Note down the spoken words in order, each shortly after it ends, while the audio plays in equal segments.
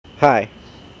Hi.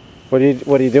 What are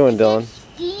you doing, Dylan?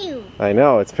 View. I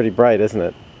know, it's pretty bright, isn't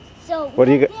it? So what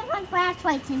do you different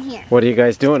flashlights in here. What are you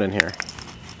guys doing in here?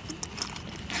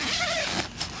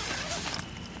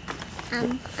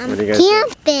 What are you guys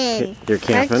camping. You're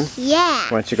camping? Yeah.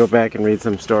 Why don't you go back and read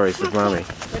some stories with Mommy?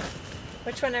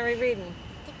 Which one are we reading?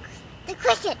 The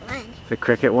cricket one. The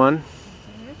cricket one?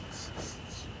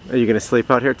 Mm-hmm. Are you going to sleep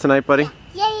out here tonight, buddy?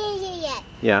 Yeah.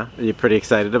 Yeah? Are you pretty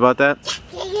excited about that?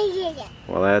 Yeah.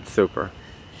 Well, that's super.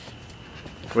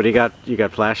 What do you got? You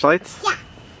got flashlights? Yeah.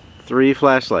 3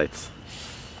 flashlights.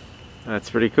 That's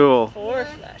pretty cool. 4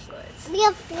 flashlights. We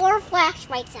have 4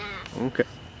 flashlights out. Okay.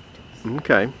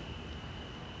 Okay.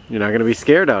 You're not going to be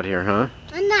scared out here, huh?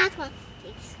 I'm not going to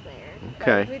be scared.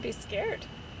 Okay. Why would we be scared?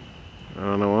 I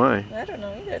don't know why. I don't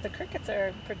know either. The crickets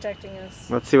are protecting us.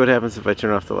 Let's see what happens if I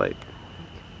turn off the light.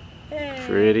 Hey.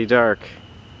 Pretty dark.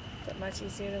 But much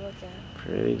easier to look at.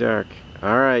 Pretty dark.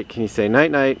 Alright, can you say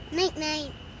night-night?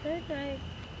 Night-night. Good night.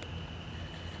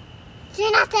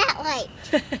 Turn off that light.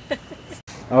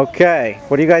 Okay,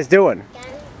 what are you guys doing?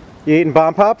 You eating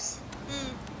Bomb Pops?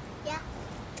 Yeah.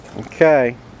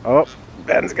 Okay. Oh,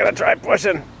 Ben's gonna try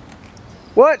pushing.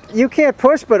 What? You can't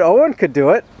push, but Owen could do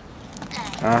it.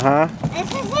 Uh-huh. This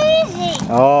is easy.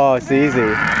 Oh, it's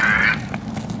easy.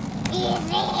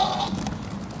 Easy.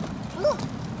 Ooh.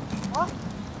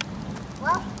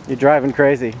 Whoa. You're driving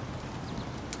crazy.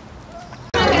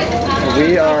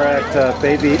 We are at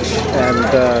Bay Beach, and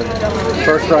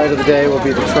first ride of the day will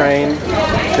be the train.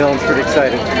 Dylan's pretty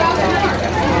excited.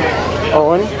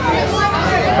 Owen?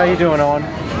 How you doing, Owen?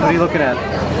 What are you looking at?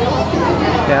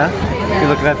 Yeah? You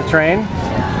looking at the train?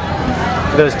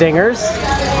 Those dingers?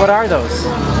 What are those?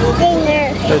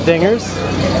 Dingers. They're dingers?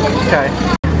 Okay.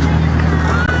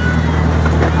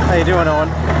 How you doing, Owen?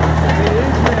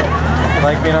 You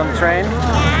like being on the train?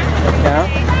 Yeah?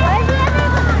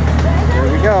 Here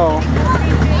we go.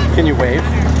 Can you wave?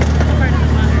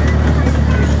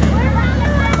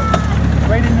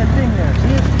 Right in the thing there.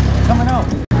 See it? Coming out.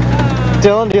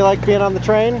 Dylan, do you like being on the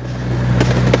train?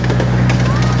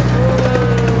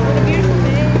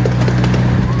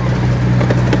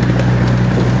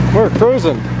 We're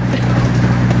cruising.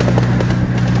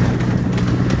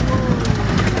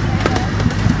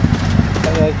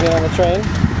 You like being on the train?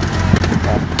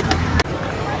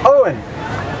 Owen,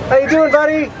 how you doing,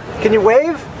 buddy? Can you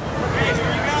wave?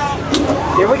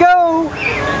 Here we go!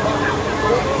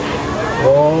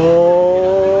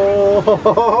 Oh!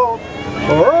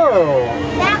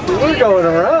 Whoa! We're going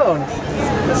around.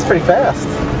 This is pretty fast.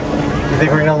 You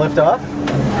think we're gonna lift off?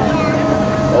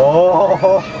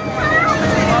 Oh!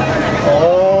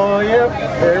 Oh, yep.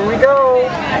 Here we go.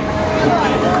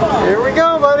 Here we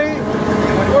go, buddy.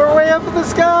 We're way up in the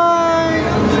sky.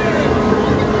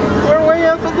 We're way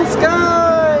up in the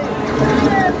sky.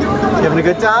 You having a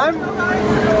good time?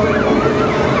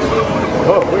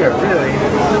 Oh, we are really.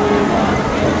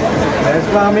 There's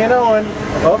Mommy and Owen.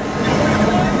 Oh.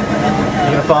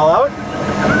 You gonna fall out?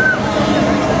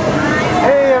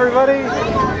 Hey, everybody.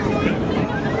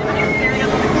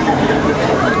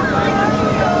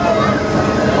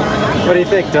 What do you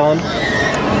think, Dylan?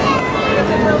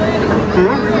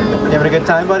 You having a good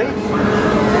time, buddy?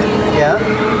 Yeah?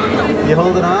 You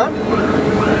holding on?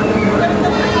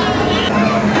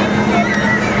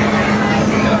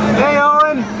 Hey,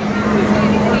 Owen!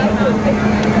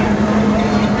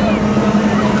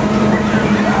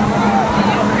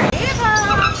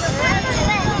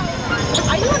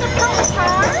 Are you in a police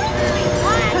car?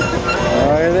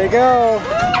 Oh, here they go.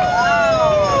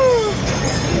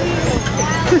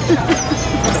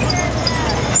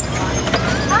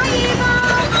 Hi, Eva.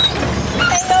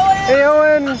 Hey,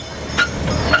 Owen!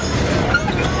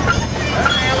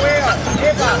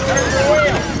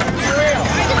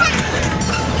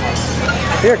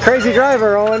 You're a crazy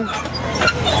driver, Owen.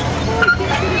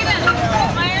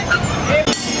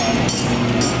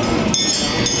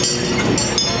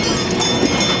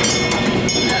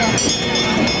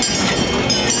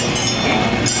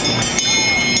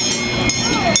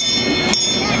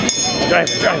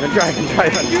 Driving.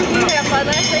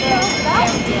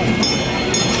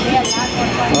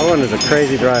 Owen is a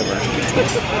crazy driver.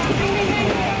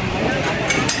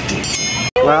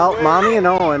 Well, Mommy and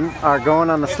Owen are going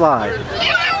on the slide.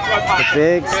 The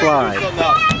big slide.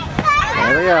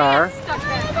 There they are.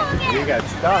 You got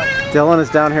stuck. Dylan is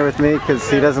down here with me because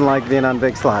he doesn't like being on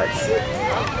big slides.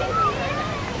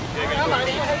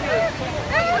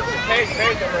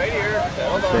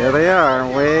 There they are,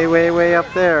 way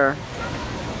up there.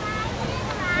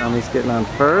 Mommy's getting on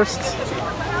first.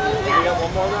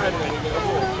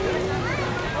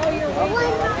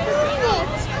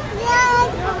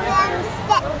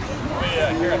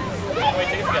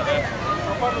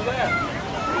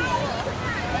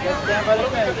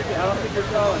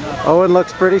 Owen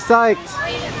looks pretty psyched.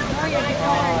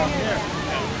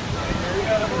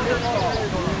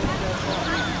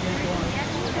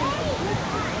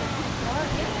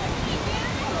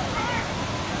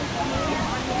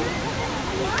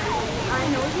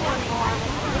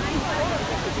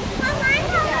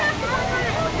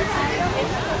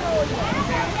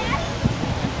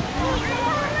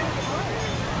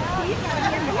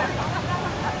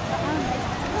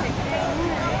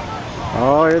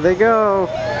 Oh, here they go.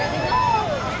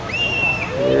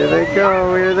 Here they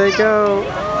go, here they go.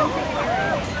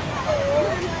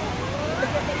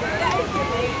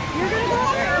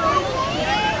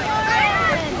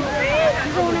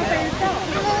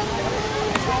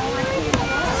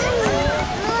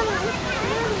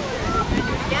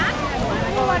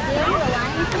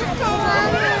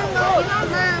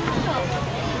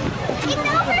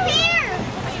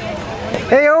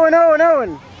 Hey, Owen, Owen,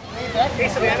 Owen!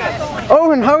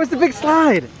 Owen, how was the big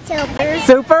slide? Super.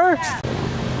 Super?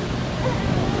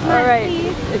 Alright,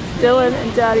 it's Dylan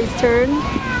and Daddy's turn.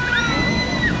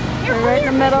 We're right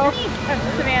in the middle.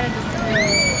 Savannah just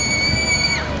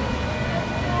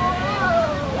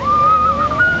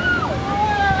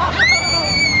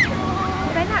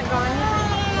They're not going.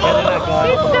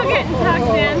 He's still getting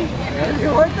tucked in.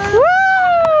 Woo!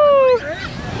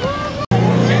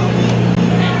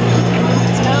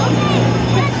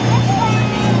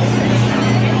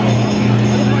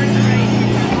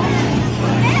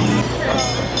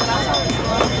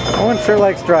 Owen sure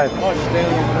likes driving.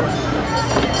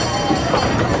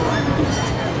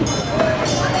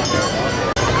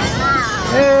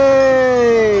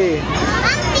 Hey!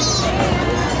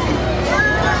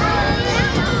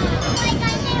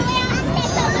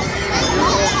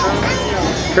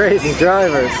 Crazy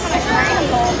drivers.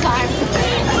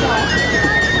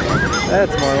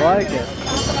 That's more like it.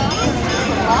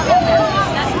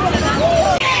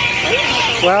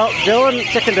 Well, Dylan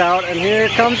chickened out, and here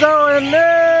comes Owen. Hey!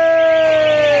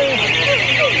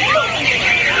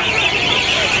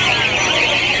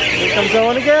 Here comes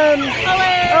Owen again. Owen!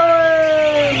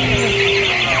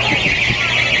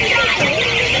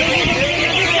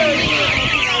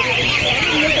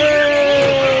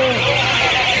 Hey!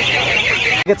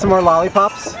 Get some more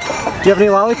lollipops. Do you have any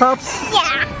lollipops?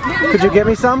 Yeah. Could you get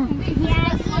me some?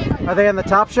 Yes. Are they on the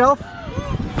top shelf? Yeah.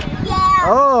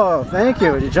 Oh, thank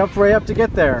you. You jumped way up to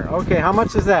get there. Okay, how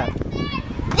much is that?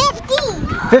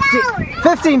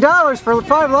 $15 for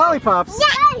 5 lollipops?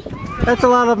 Yeah. That's a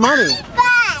lot of money.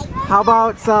 Bye. How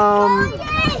about some...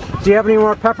 Do you have any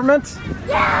more peppermint?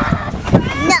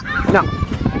 No. No.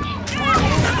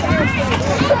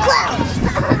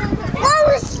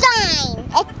 Close time.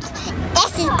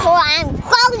 This is cool. I'm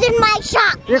closing my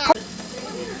shop.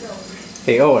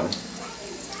 Hey, Owen.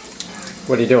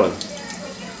 What are you doing?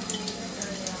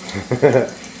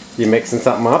 You mixing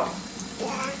something up?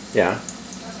 Yeah. Yeah.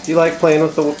 Do you like playing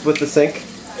with the sink?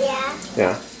 Yeah.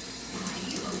 Yeah.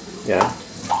 Yeah.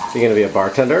 You gonna be a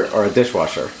bartender or a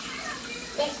dishwasher?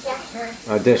 Dishwasher.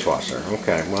 A dishwasher.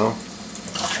 Okay. Well,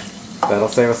 that'll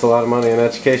save us a lot of money in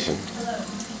education.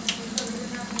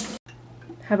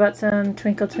 How about some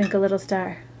Twinkle Twinkle Little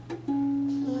Star?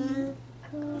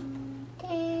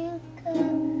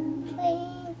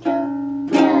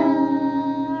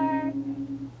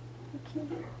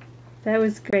 That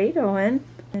was great, Owen.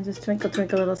 And just Twinkle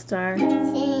Twinkle Little Star.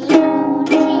 Twinkle,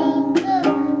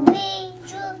 twinkle,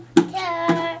 twinkle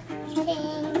star.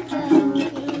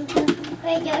 Twinkle, twinkle,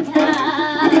 twinkle star.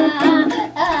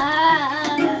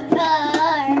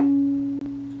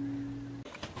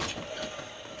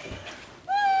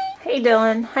 Hey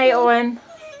Dylan. Hi Owen.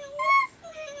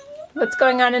 What's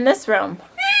going on in this room?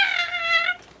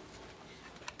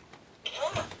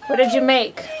 What did you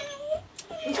make?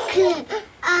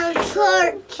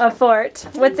 Fort. A fort.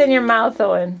 What's in your mouth,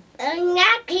 Owen? A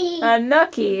nucky. A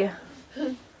nookie.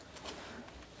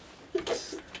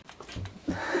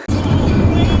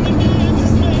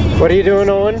 What are you doing,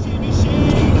 Owen?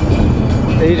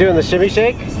 Are you doing the shimmy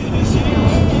shake?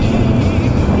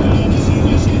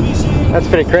 That's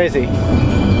pretty crazy.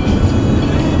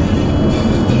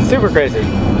 Super crazy.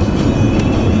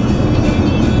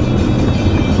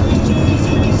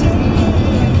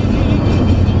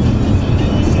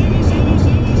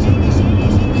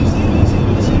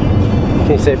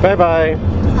 Can you say bye-bye?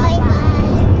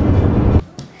 Bye-bye.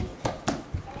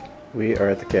 We are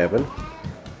at the cabin,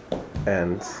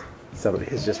 and somebody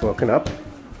has just woken up.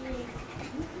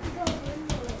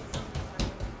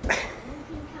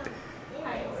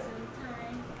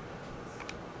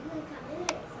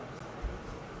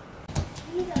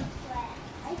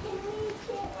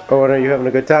 Owen, are you having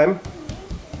a good time?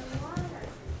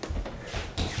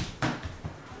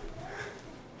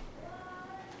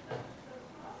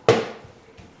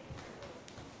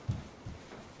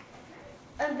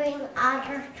 I'm being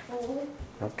otter too.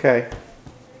 Okay.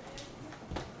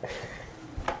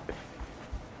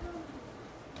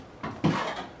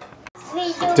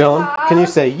 Dylan, can you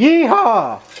say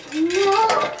yeehaw?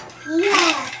 No.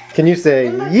 Yeah. Can you say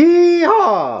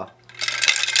yeehaw?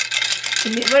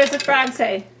 What does the frog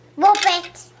say?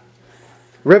 Whoopit.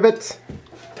 Ribbit.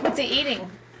 What's he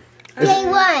eating? Day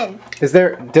one. Is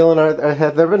there, Dylan,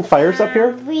 have there been fires up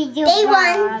here? Day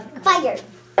one. Fire.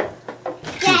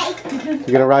 Yay.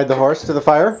 You gonna ride the horse to the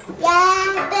fire?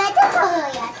 Yeah, but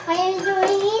fire is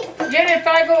doing it. Unit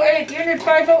 508, Unit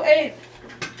 508.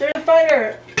 There's a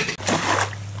fire.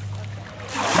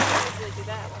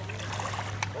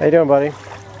 How you doing, buddy?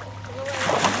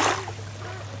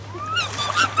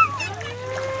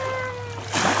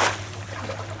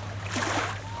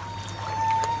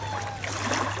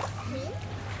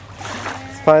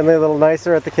 It's finally a little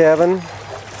nicer at the cabin.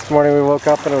 This morning we woke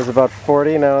up and it was about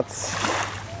 40, now it's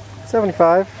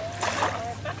 75.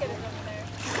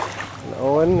 And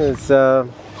Owen is,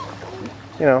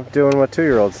 you know, doing what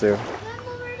 2-year-olds do.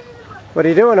 What are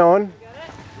you doing, Owen?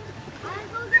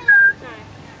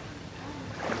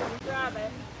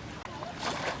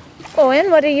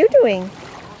 Owen, what are you doing?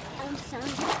 I'm sorry.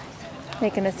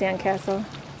 Making a sandcastle.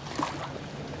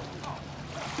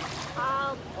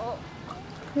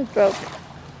 It broke.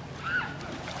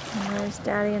 And there's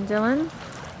Daddy and Dylan.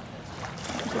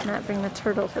 I did not bring the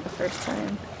turtle for the first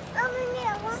time.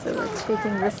 So we're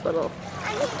taking this little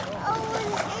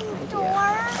idea.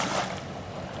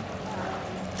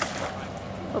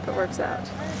 Hope it works out.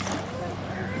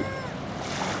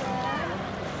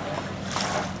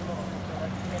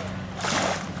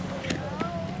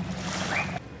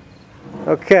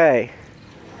 Okay,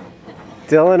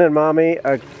 Dylan and Mommy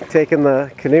are taking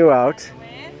the canoe out.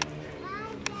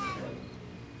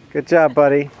 Good job,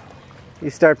 buddy.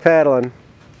 You start paddling.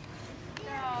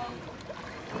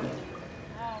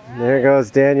 There goes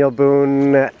Danielle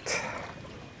Boone.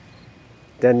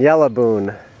 Daniela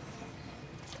Boone.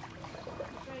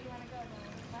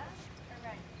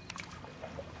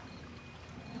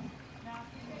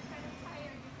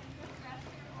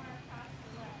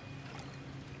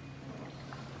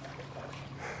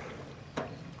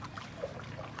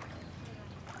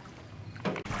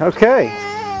 Okay,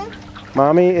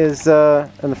 Mommy is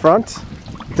in the front.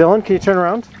 Dylan, can you turn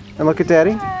around and look at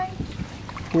Daddy?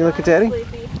 Can you look at Daddy?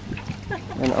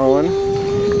 And Owen.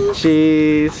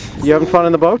 Cheese. You having fun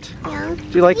in the boat? Yeah.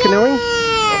 Do you like canoeing? I'm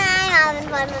having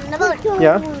fun in the boat.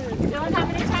 Yeah? Dylan, how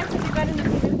many times have you been in the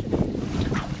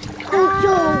canoe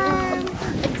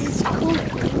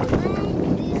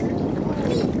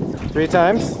today? 3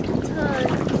 times?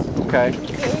 Okay.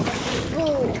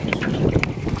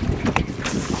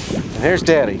 And here's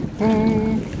Daddy.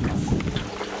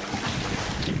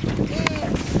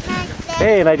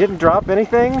 Hey, and I didn't drop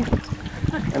anything.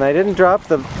 And I didn't drop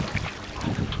the...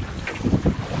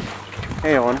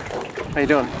 Hey, Owen. How you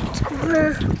doing?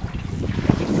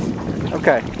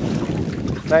 Okay.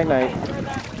 Night-night.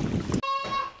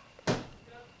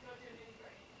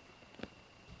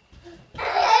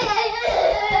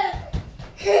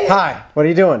 Hi. What are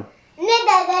you doing?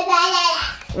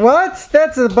 What?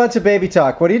 That's a bunch of baby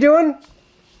talk. What are you doing?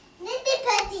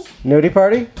 Nudie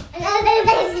party? That's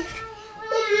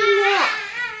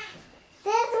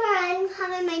where I'm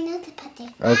having my nudie party.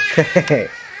 Okay.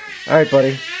 All right,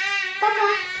 buddy.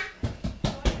 Bye-bye.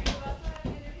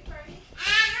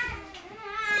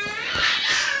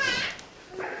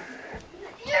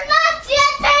 You're not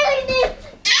yet telling me.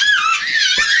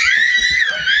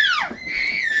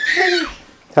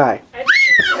 Hi.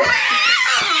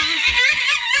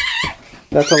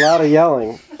 That's a lot of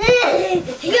yelling.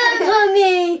 You're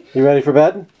coming. You ready for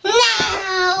bed?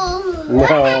 No.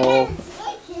 No.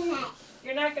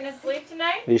 You're not going to sleep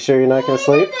tonight? Are you sure you're not going to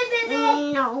sleep?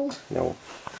 No. No.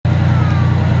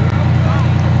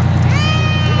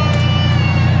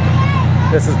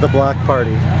 This is the block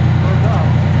party.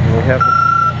 And we have...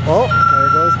 Oh, there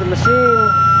goes the machine.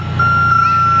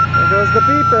 There goes the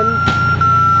beeping.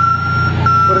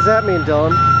 What does that mean,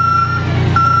 Dylan?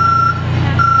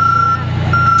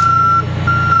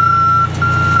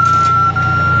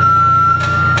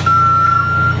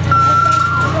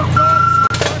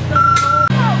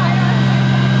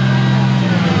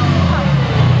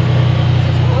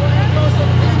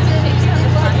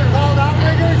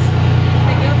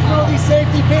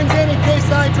 Safety pins in case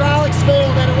the hydraulics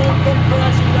fail, then it won't come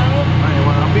crashing down. Alright, you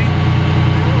want to help me?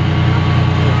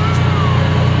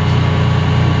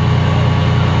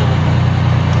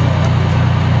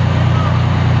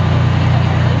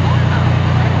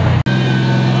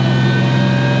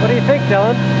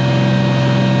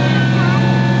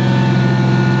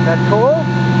 that cool?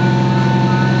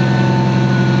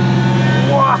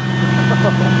 Wow!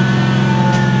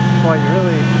 Boy, you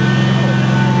really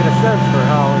get a sense for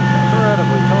how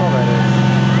incredibly tall that is.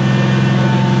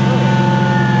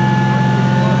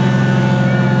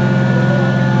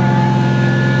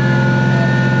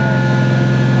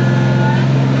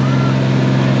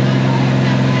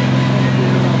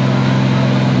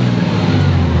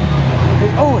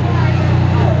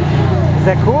 Is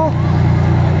that cool?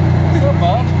 What's up,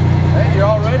 Bob? Hey, you're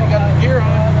all ready. Got the gear on.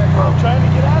 I'm trying to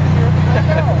get out of here.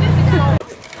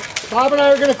 Bob and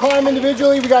I are going to climb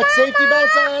individually. We got safety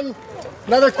belts on.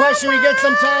 Another question we get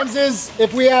sometimes is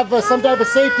if we have some type of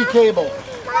safety cable.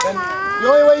 And the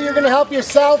only way you're going to help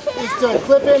yourself is to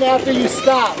clip in after you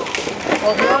stop. So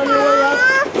if you're on your way up,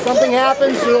 something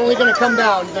happens, you're only going to come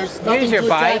down. There's nothing to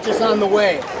attach us on the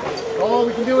way. All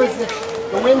we can do is if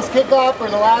the winds kick up or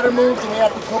the ladder moves and we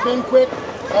have to clip in quick,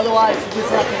 otherwise you just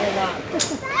have to hang on.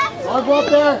 I'll go up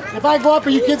there. If I go up, are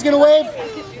you kids going to wave?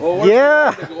 Well,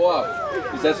 yeah! Go up.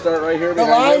 Does that start right here? The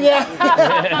line, yeah.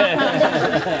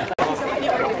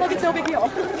 Look, it's no big deal.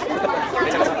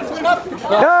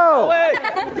 Go!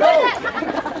 Go!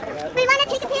 We want to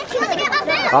take a picture. We're going up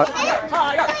now.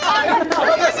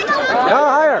 No,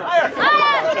 higher!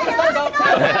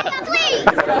 Please.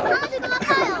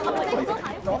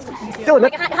 Dylan,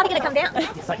 How are you going to come down?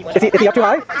 is he up too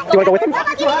high? Do you want to go with him?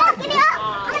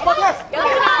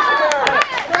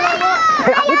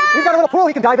 Hey, we've got a little pool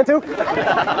he can dive into. Give him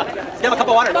a cup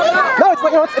of water. No, it's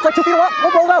like, it's like 2 feet long.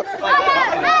 We'll roll it out.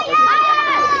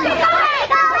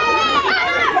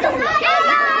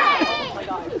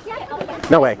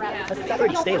 No way. That's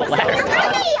pretty stable.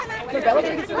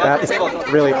 That is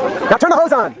really... Now turn the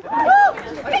hose on!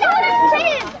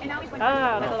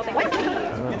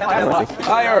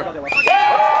 Higher.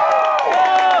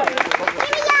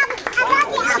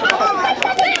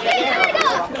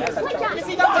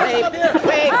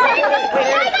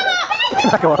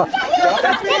 Go off.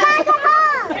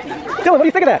 Dylan, what do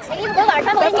you think of that?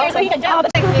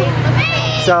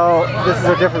 So this is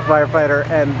a different firefighter,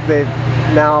 and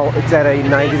it's at a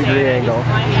 90-degree angle.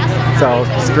 So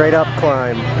straight up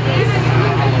climb.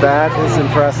 That is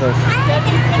impressive.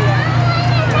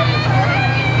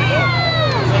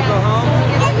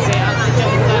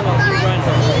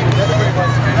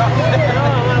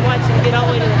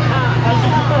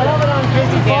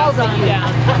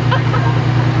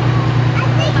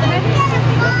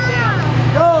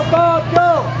 Go, Bob,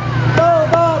 go! Go,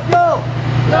 Bob, go!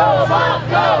 Go, Bob,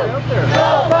 go! Go,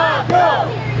 Bob, go!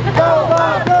 Go,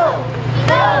 Bob, go!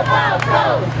 Go, Bob, go!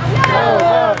 Go,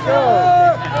 Bob, go!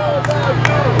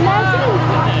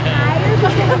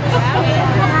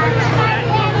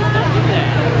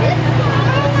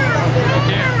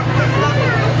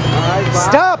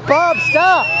 Stop, Bob,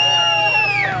 stop!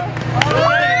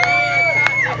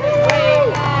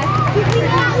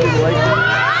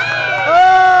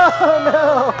 Oh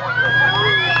no!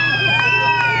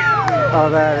 Oh,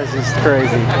 that is just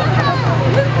crazy.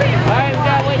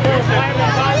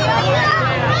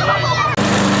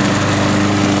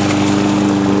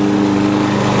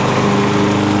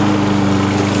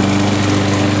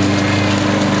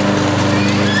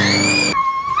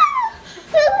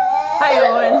 Hi,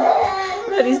 Owen.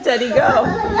 Ready, steady, go.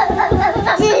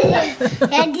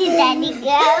 Ready, steady,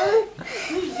 go.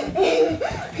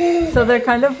 So they're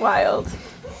kind of wild.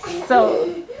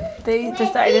 So they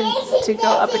decided to go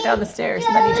up and down the stairs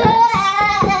many times.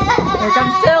 Here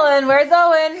comes Dylan. Where's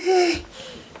Owen?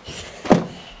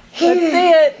 Let's see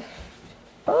it.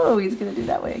 Oh, he's going to do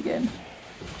that way again.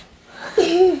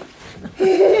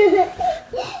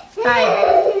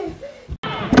 Hi.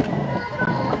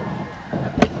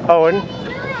 Owen,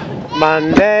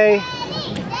 Monday,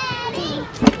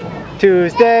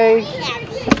 Tuesday,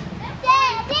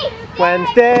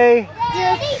 Wednesday,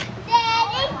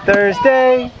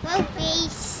 Thursday,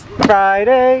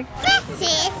 Friday,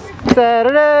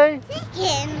 Saturday,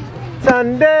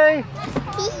 Sunday.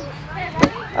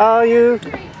 All you.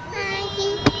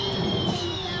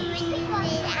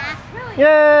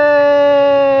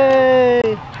 Yay!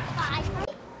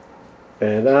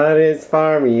 And on his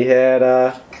farm he had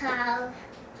a Cow.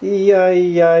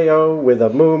 E-I-E-I-O with a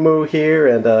moo-moo here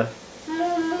and a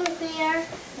Moo here.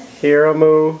 here a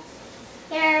moo.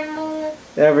 Here moo.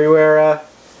 Everywhere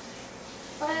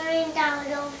Going down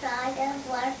the side of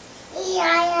one.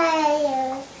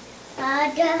 E-I-I-O.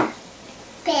 The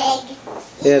pig.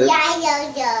 Yeah,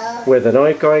 E-I-O-O. with an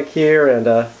oink oink here and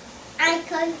a I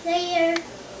come here.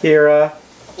 here a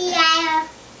E-I-O.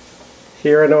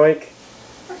 here an oink,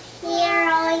 Here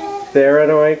on. there an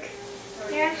oink,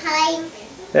 Here hike.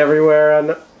 everywhere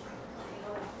an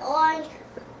On.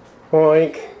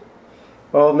 oink.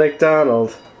 Old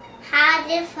MacDonald. Had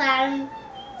it fun.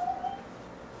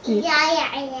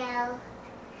 Yeah.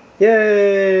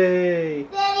 Yay!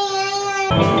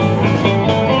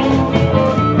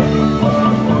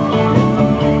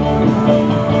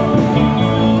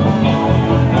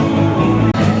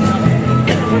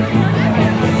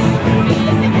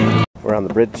 We're on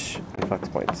the bridge in Fox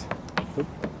Point. Oop.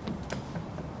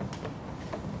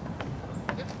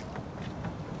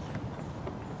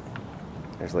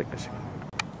 There's Lake Michigan.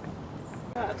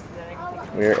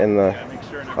 We're in the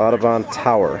Audubon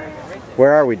Tower.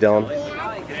 Where are we, Dylan?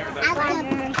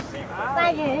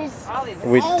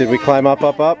 Did we climb up?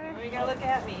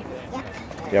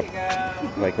 Yep.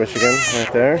 Lake Michigan right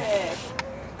there.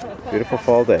 Beautiful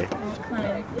fall day. Don't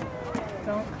climb.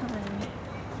 Don't climb.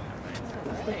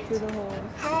 Just look through the holes.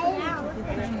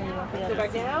 Go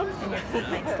back down. And your feet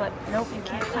might slip. Nope, you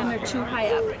can't climb. They're too high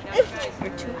up.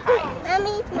 You're too high.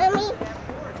 Mommy.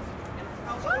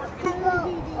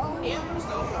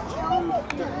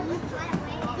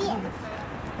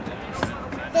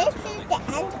 This is the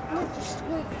end of the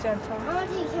street. Gentle.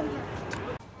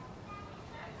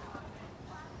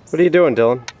 What are you doing,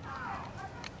 Dylan?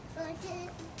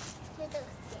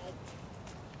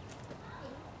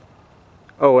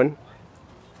 Owen.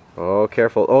 Oh,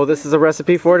 careful. Oh, this is a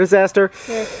recipe for disaster.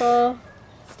 Careful.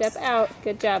 Step out.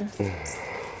 Good job. Where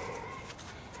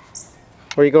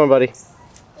are you going, buddy?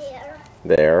 Here.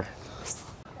 There.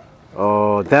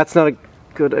 Oh, that's not a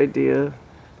good idea.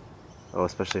 Oh,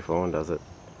 especially if Owen does it.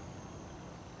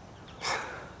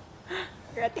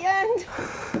 You're at the end.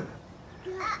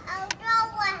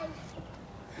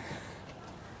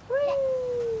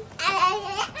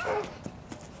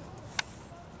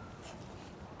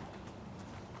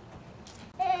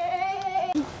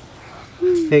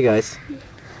 Hey guys.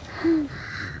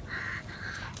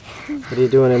 What are you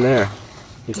doing in there?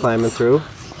 You climbing through?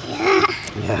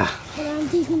 Yeah. But I'm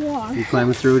taking logs. You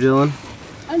climbing through, Dylan?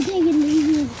 I'm taking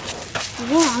these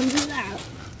logs out.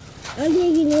 I'm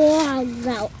taking logs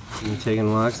out. You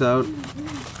taking logs out?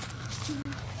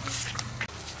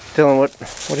 Dylan,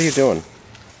 what are you doing?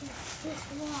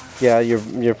 Yeah,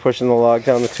 you're pushing the log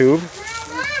down the tube?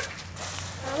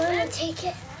 I'm gonna take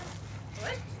it.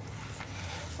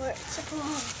 Where it's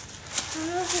long. I don't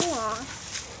know how long.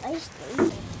 I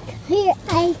think. Here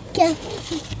I go.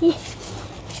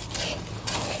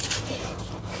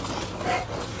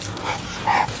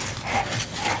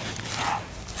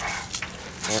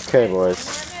 Okay,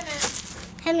 boys.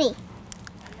 How many?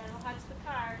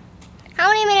 How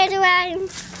many minutes do I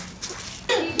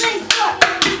have?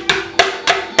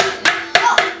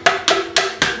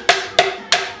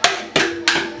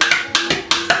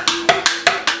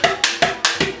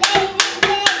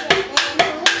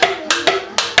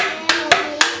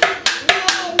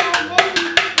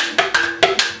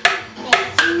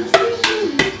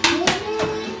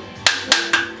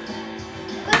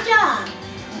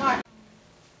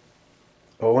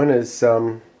 Owen is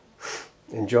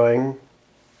enjoying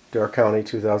Door County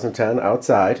 2010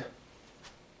 outside.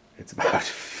 It's about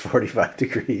 45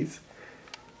 degrees.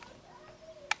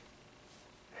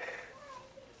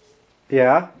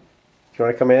 Yeah? You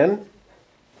want to come in?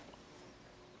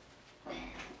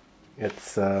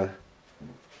 It's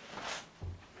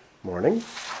morning.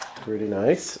 Pretty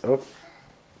nice. Oh,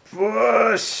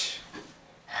 push!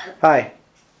 Hi.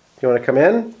 You want to come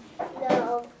in?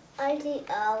 No, I need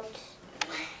out.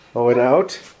 Owen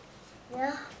out?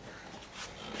 Yeah.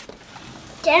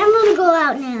 Dad, I'm gonna go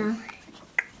out now.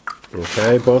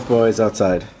 Okay, both boys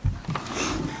outside.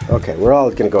 Okay, we're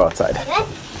all gonna go outside. Good?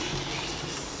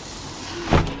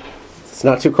 It's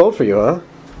not too cold for you, huh?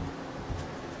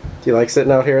 Do you like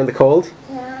sitting out here in the cold?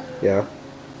 Yeah. Yeah.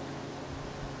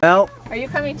 Well, Are you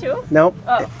coming too? nope.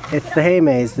 Oh. It's the hay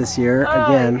maze this year Oh,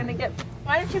 again. you're gonna get.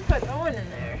 Why don't you put Owen in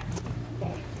there? You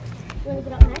wanna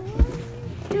get up next?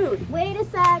 Dude. Wait a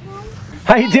sec.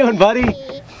 How you doing, buddy?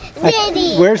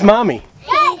 Ready. Where's mommy?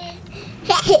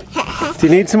 Do you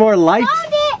need some more light?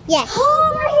 Yes.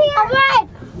 Over here. Alright.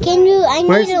 Can you? I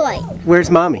Where's- need a light. Where's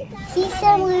mommy? He's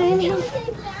somewhere in here.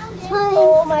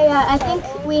 Oh my god! I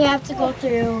think we have to go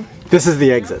through. This is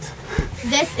the exit.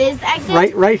 This is the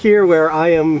exit. Right here where I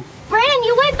am. Brandon,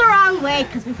 you went the wrong way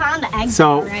because we found the exit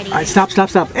So, already.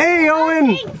 stop. Hey,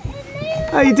 Owen!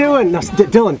 How you doing? No,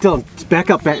 Dylan, back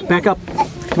up.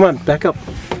 Come on, back up.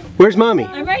 Where's mommy?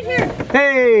 I'm right here.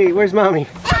 Hey, where's mommy?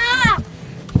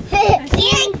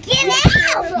 Get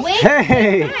out! Wait.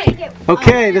 Hey!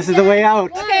 Okay, this is the way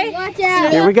out. Okay. Watch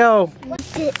out. Here we go.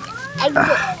 Exit.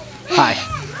 Hi.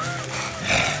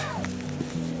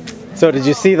 So, did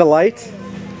you see the light?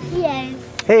 Yes.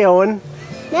 Hey, Owen.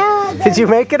 No. Did you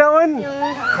make it, Owen?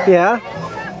 Yeah?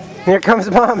 Here comes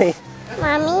Mommy.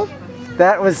 Mommy.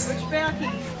 That was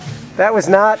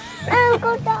not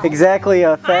exactly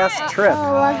a fast trip.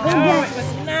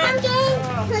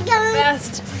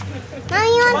 Best. Mommy,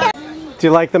 you want to? Do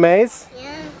you like the maze?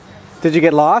 Yeah. Did you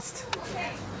get lost?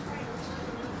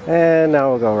 And now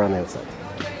we'll go around the other side.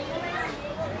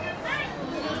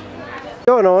 What's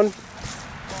going on?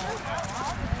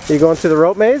 Are you going through the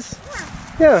rope maze?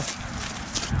 Yeah.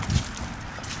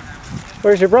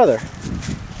 Where's your brother?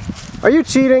 Are you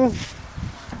cheating?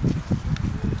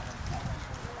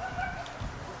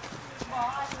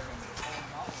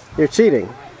 You're cheating.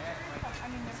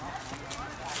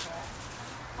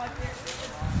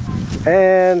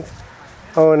 And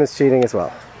Owen is cheating as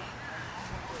well.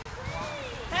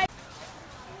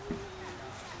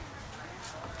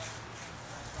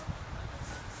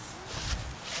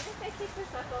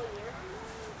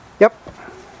 Yep.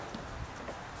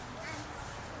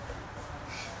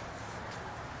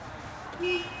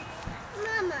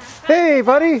 Mama. Hey,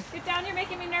 buddy. Get down, you're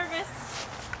making me nervous.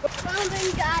 Mom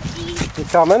and Daddy. You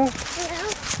coming? Yeah.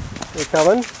 You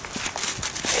coming?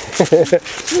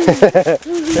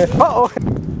 Uh-oh.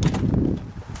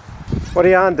 What are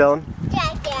you on, Dylan?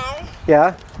 Dad.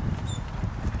 Yeah?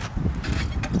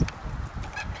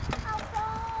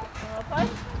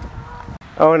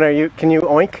 Oh, and can you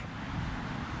oink?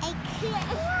 I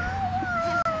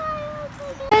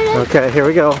can't. Okay, here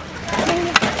we go.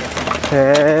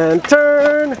 And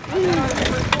turn.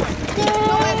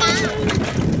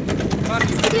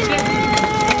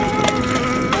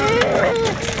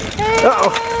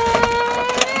 Uh-oh.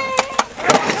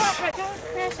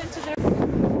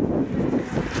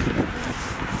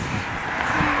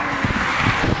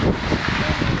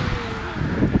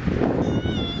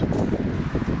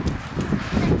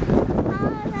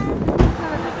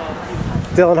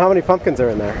 Dylan, how many pumpkins are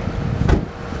in there?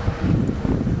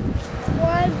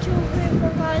 1, 2, 3, 4,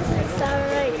 5, 6,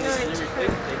 7, 8, 9,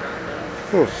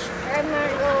 10. I'm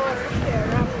gonna go over here.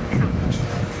 I'm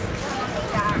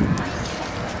gonna count.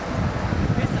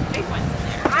 There's some big ones in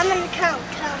there. I'm gonna count.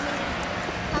 Tell me.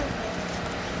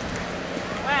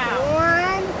 Wow.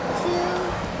 1,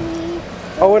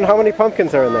 2, 3, Oh, and how many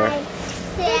pumpkins are in there? 5,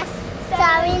 6,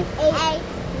 7, 8,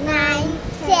 9,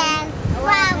 10,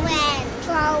 11,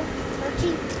 12,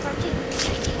 13, 14,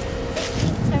 15,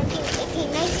 16, 17, 18,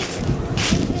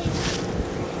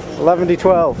 19, 11 to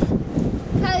 12.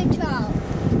 12.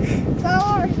 12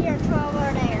 over here, 12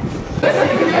 over there.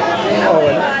 Oh,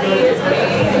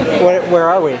 and where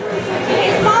are we?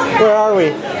 Where are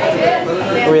we?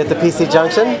 Are we at the PC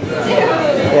Junction?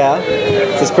 Yeah.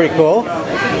 This is pretty cool.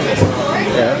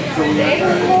 Yeah.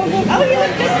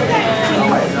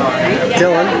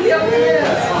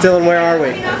 Dylan, where are we?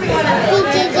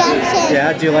 PC Junction.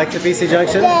 Yeah, do you like the PC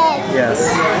Junction? Yes. Yes.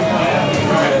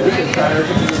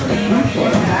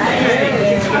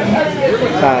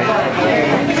 Hi.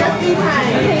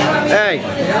 Hey.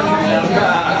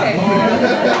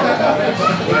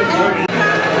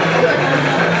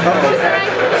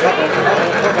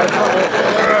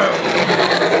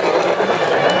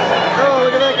 Oh,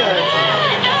 look at that guy.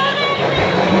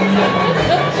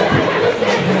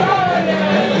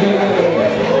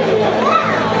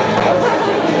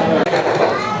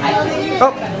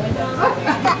 Oh,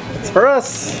 it's for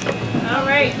us. All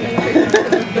right.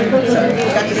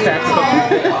 Got distracted.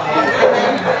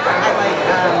 I like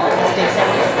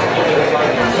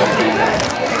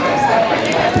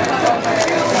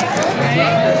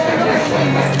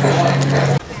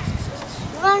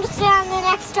You want to sit on the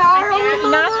next star?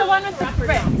 Not the one with the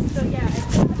bricks. So yeah.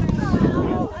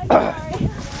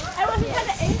 I wasn't going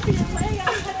to aim for your leg.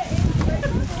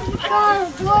 I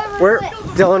was going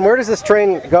to Dylan, where does this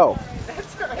train go?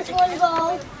 It's going to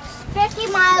go 50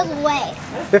 miles away.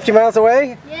 50 miles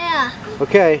away? Yeah.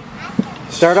 Okay.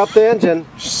 Start up the engine.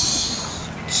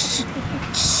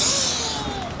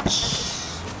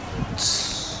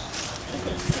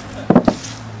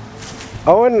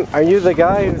 Owen, are you the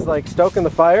guy who's like stoking the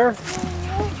fire?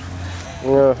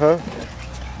 Uh-huh.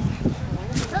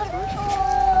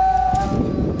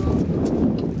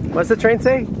 What's the train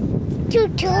say?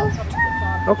 Toot toot.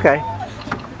 Okay.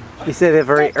 You said it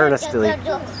very earnestly.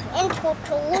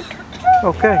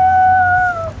 Okay.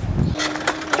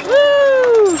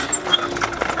 Woo!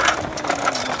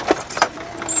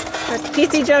 That's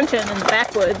PC Junction in the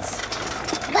backwoods.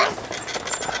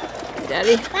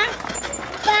 Daddy.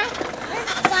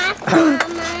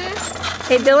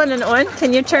 Hey, Dylan and Owen,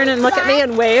 can you turn and look at me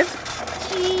and wave?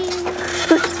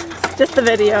 Just the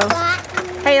video.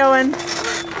 Hey, Owen.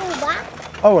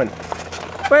 Owen.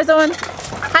 Where's Owen?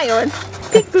 Hi, Owen.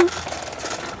 Peek boo.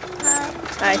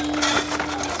 Hi.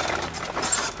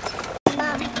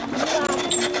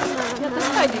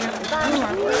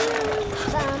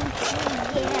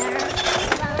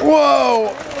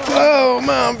 Whoa! Oh,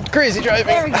 Mom, crazy driving.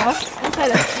 There we go.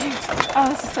 Inside it. Oh,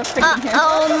 this is so pretty in here.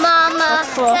 Oh, Mama.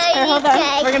 That's cool. Here, hold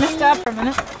on. We're gonna stop for a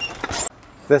minute.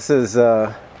 This is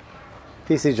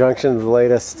PC Junction's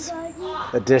latest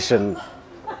edition.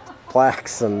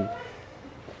 Plaques and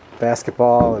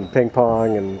basketball and ping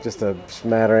pong and just a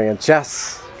smattering and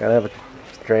chess. Gotta have a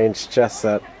strange chess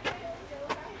set.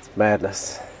 It's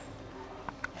madness.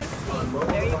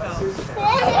 There you go.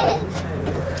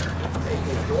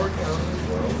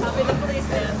 I'll be the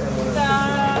policeman.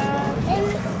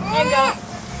 There you go.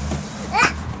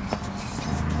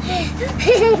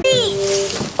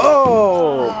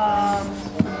 Oh!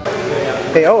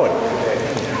 Hey, Owen.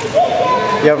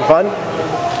 You having fun?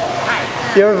 Hi.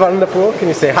 You having fun in the pool? Can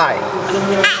you say hi?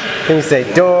 Hi. Can you say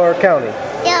Door County?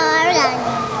 Door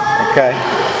County. Okay.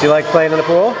 Do you like playing in the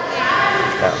pool?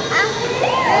 Yeah.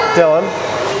 Dylan.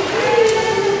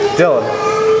 Dylan.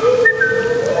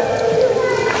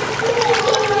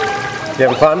 You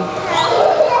having fun?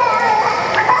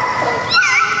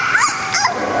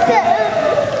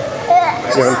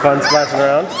 You having fun splashing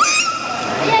around?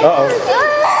 Uh-oh.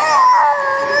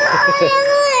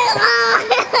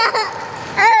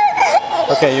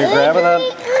 Okay, you're grabbing on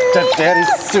to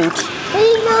Daddy's suit.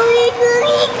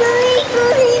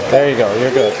 There you go,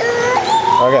 you're good.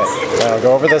 Okay, now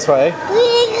go over this way.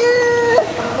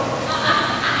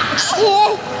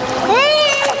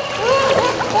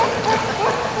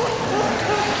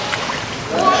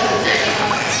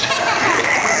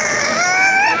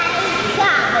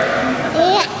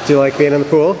 Do you like being in the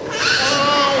pool?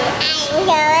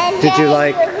 Did you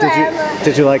like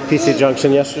PC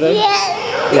Junction yesterday?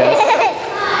 Yes.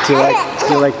 Do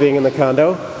you like being in the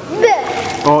condo?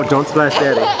 Oh, don't splash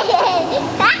Daddy.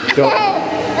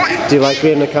 Do you like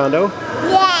being in the condo?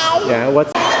 Yeah.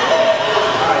 What's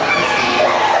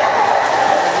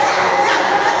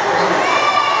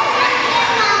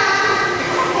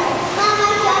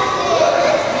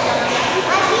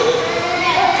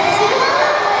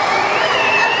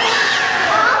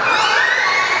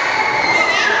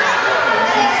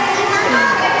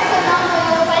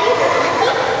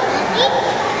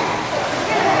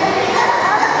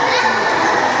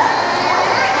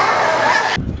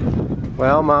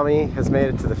Well, Mommy has made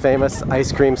it to the famous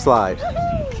ice cream slide.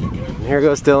 And here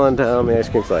goes Dylan down the ice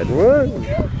cream slide.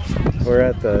 We're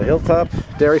at the Hilltop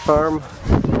Dairy Farm.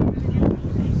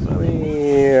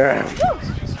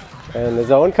 And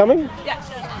is Owen coming? Yes.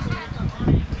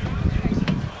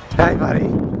 Hi, buddy.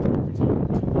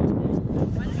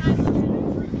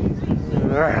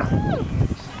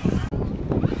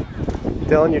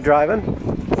 Dylan, you driving?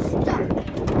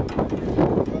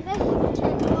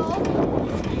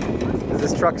 Is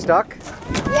this truck stuck?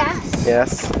 Yes.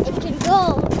 Yes. It can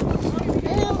go.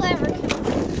 This lever can go.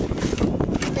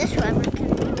 This lever can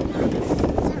go.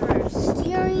 It's our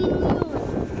steering wheel.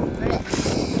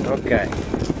 Okay.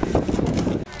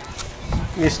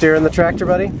 You steering the tractor,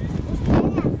 buddy?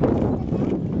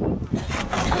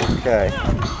 Okay.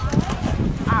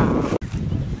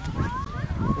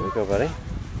 Here you go, buddy.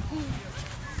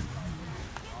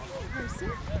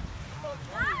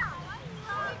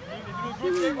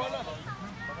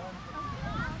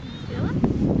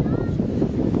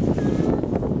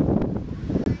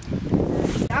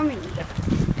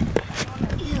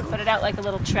 Put it out like a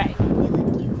little tray.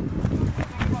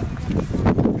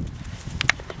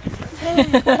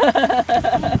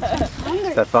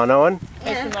 Is that fun, Owen?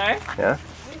 Nice and low. Yeah.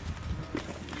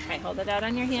 Okay, hold it out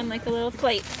on your hand like a little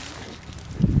plate.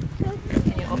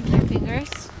 Can you open your fingers?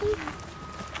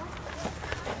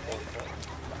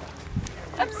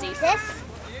 Oopsies. This?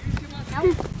 No,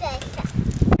 this.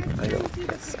 I know.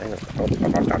 Yes, I know.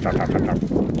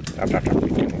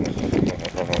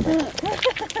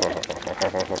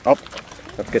 Oh,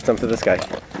 let's get some to this guy. Do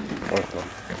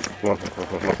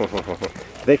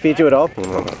they feed you at all?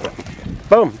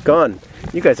 Boom, gone.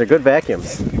 You guys are good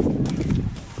vacuums.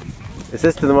 Is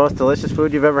this the most delicious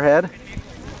food you've ever had?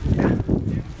 Yeah.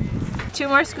 2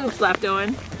 more scoops left,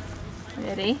 Owen.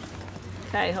 Ready?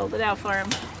 Okay, hold it out for him.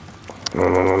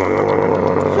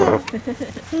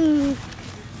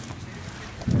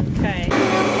 Okay.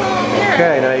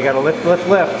 Okay, now you gotta lift, lift,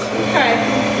 lift. Okay.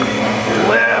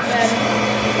 Lift!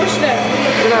 Push it up.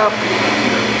 Lift it up.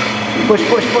 Push,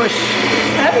 push, push.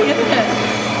 It's heavy, isn't it?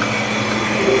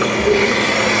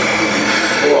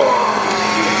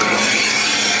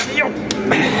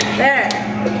 There.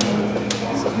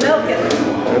 Milk it.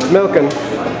 It's milking.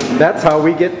 That's how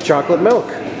we get chocolate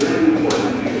milk.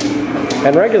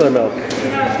 And regular milk. You know,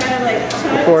 it's kind of like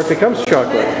Before it becomes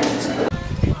chocolate.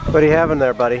 What are you having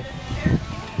there, buddy?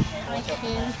 I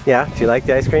can. Yeah, do you like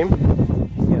the ice cream?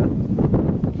 Yeah.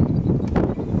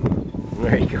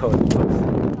 There you go.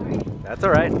 That's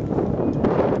all right. You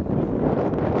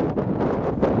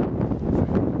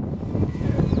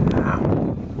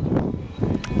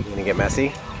gonna get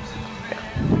messy?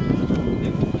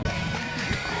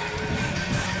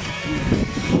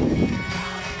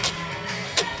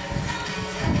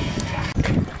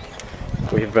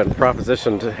 We've been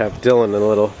propositioned to have Dylan in a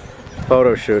little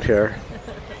photo shoot here.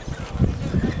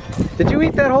 Did you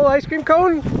eat that whole ice cream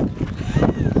cone?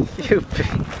 You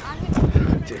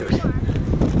dude.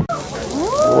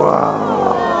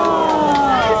 Wow.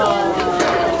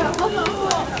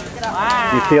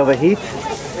 You feel the heat?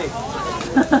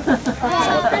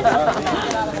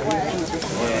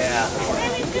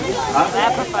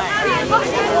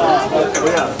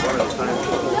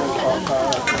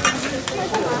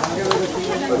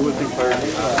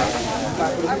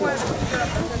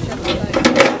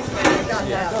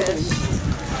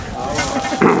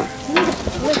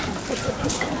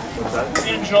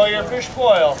 Enjoy your fish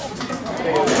boil.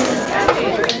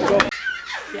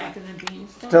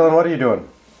 Dylan, what are you doing?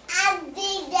 I'm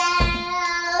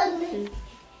down.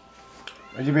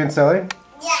 Are you being silly?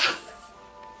 Yes.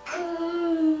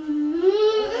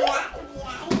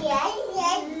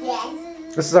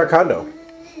 Yes. This is our condo. I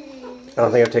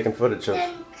don't think I've taken footage of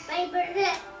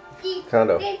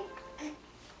condo.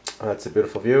 Oh, that's a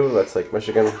beautiful view. That's Lake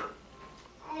Michigan.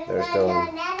 There's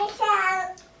Dylan.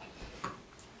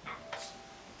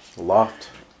 Loft.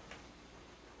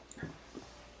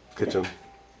 Kitchen.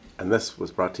 And this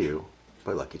was brought to you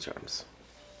by Lucky Charms.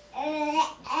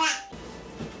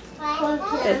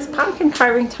 It's pumpkin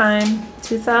carving time,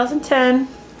 2010.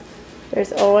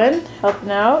 There's Owen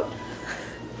helping out.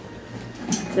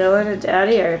 Dylan and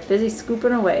Daddy are busy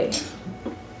scooping away.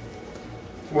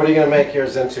 What are you going to make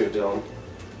yours into, Dylan?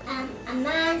 A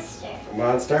monster. A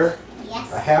monster?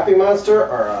 Yes. A happy monster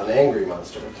or an angry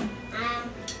monster?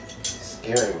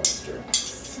 Scary monster.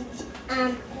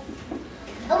 A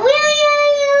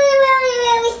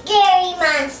really scary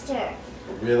monster.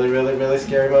 Really, really, really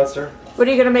scary monster? What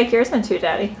are you going to make yours into,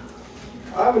 Daddy?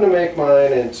 I'm going to make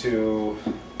mine into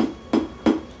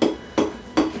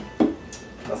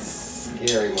a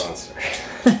scary monster.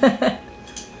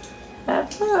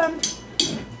 Have fun.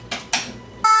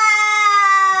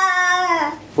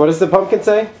 What does the pumpkin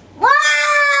say?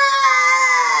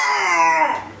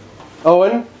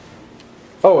 Owen?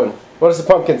 Owen, what does the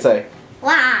pumpkin say?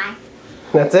 Why?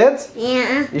 That's it?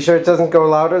 Yeah. You sure it doesn't go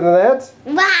louder than that?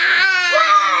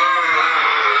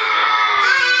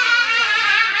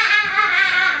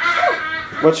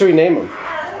 What should we name him?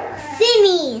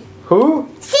 Cinny. Who?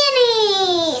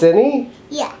 Cinny. Cinny?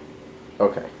 Yeah.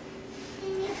 Okay.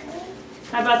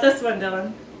 How about this one,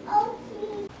 Dylan?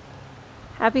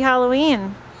 Happy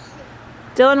Halloween.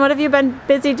 Dylan, what have you been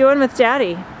busy doing with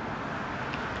Daddy?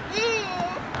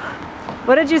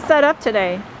 What did you set up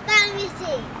today?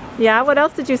 Pharmacy. Yeah, what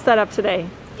else did you set up today?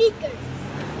 Speakers.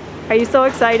 Are you so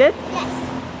excited? Yes.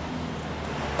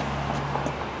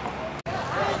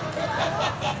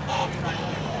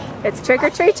 It's trick or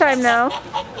treat time now.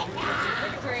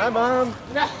 Hi, Mom.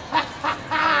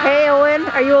 Hey, Owen,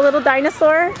 are you a little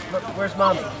dinosaur? Where's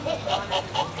Mommy?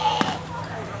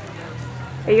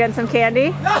 Are you getting some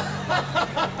candy?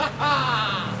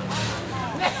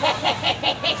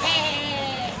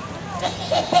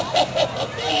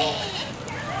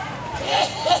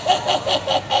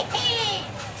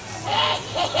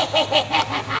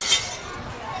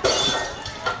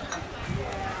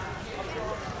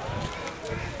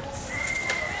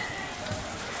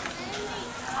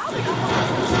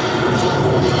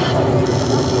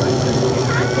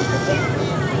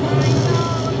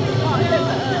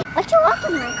 What you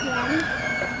walking like, Daddy?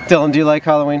 Dylan, do you like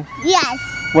Halloween? Yes.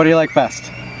 What do you like best?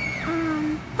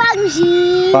 Fog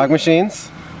machine. Fog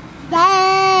machines?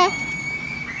 Yeah.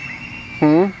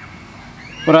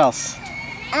 What else?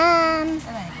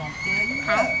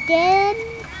 Custard.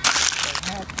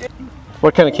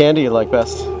 What kind of candy you like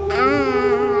best?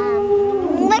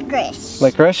 Licorice.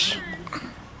 Licorice?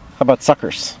 How about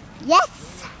suckers?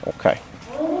 Yes. Okay.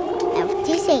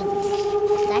 Empty things. Little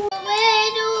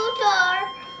door,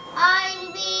 I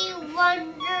be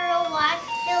wonder what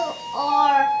you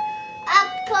are.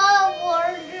 Up a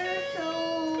wonder so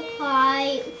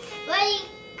high, like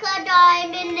a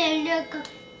diamond in the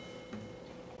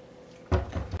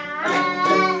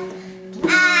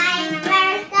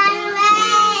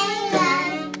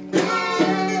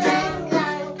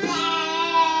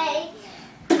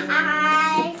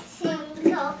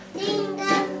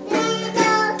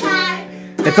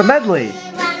It's a medley.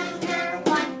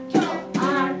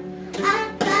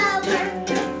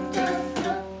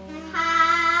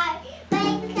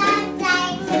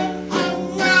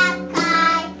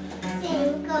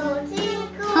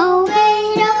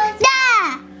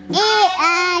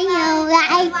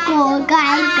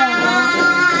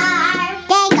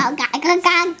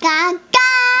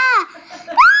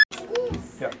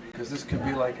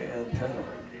 like an antenna.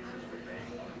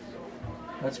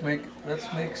 Let's make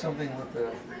something with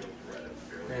the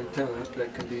antenna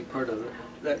that could be part of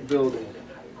that building.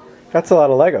 That's a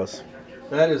lot of Legos.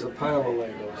 That is a pile of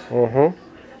Legos.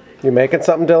 Mm-hmm. You making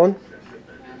something, Dylan?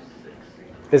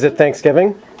 Is it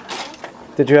Thanksgiving?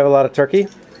 Did you have a lot of turkey?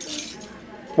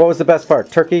 What was the best part?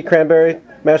 Turkey, cranberry,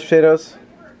 mashed potatoes?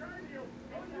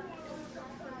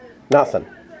 Nothing.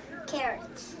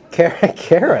 Carrots.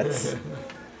 Carrots.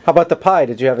 How about the pie?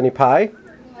 Did you have any pie?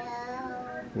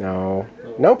 No.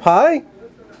 No. No pie?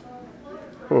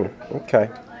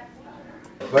 Okay.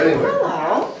 But anyway,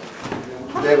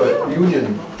 they have a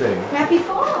union thing. Happy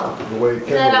fall. The way the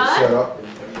camera is set up.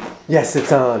 Yes,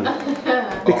 it's on.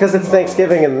 Because it's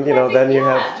Thanksgiving, and you know, then you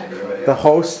have the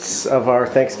hosts of our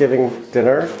Thanksgiving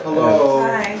dinner. Hello.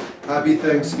 Hi. Happy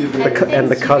Thanksgiving. And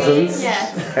the cousins.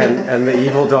 Yes. And the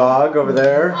evil dog over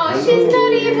there. Oh, she's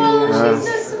not evil. She's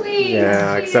so sweet.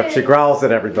 Yeah, except she growls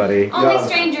at everybody. Only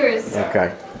strangers.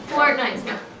 Okay. Who aren't nice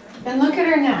now. And look at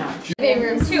her now. Living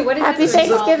room too. What is Happy this?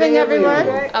 Thanksgiving, everyone.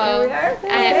 Oh, Happy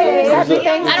I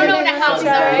don't know what a house is,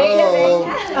 alright?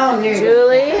 Oh, there you go.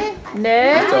 Julie,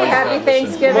 Nick, happy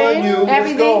Thanksgiving.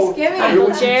 Happy Thanksgiving.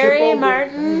 Uncle Jerry,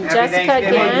 Martin, Jessica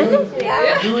again.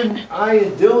 You and I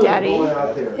and Dylan Daddy. are going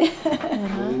out there.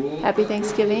 Happy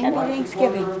Thanksgiving. Happy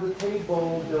Thanksgiving.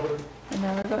 And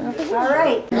now we're going over here. All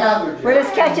right. We're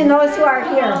just catching those who aren't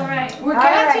here. Alright. We're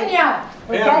catching ya.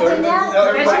 We're catching them.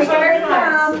 Here they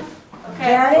come.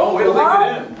 Daddy. Oh, wait till they get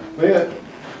in. Wait.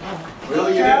 Wait till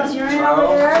they get Charles, in. you're in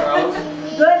over there.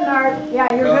 Good, Mark. Yeah,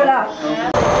 you're good up.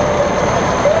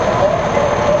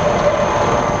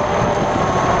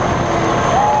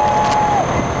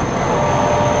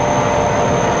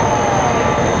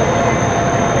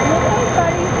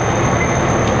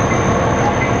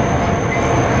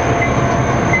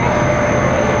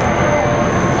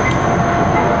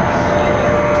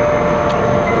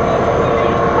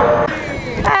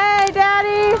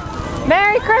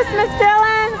 Merry Christmas,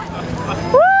 Dylan!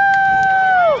 Woo!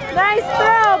 Nice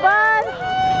throw, bud!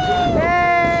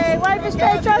 Hey, Whitefish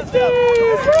Bay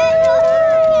Trustees! Woo!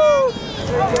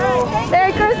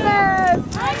 Merry Christmas!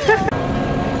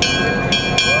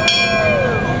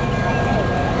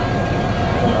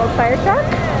 Old fire truck?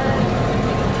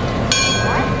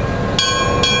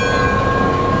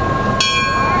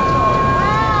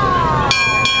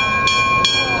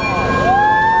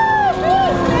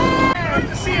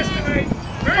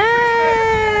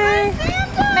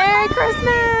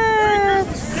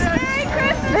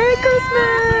 Merry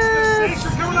Christmas! Thanks for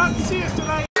coming out to see us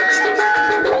tonight.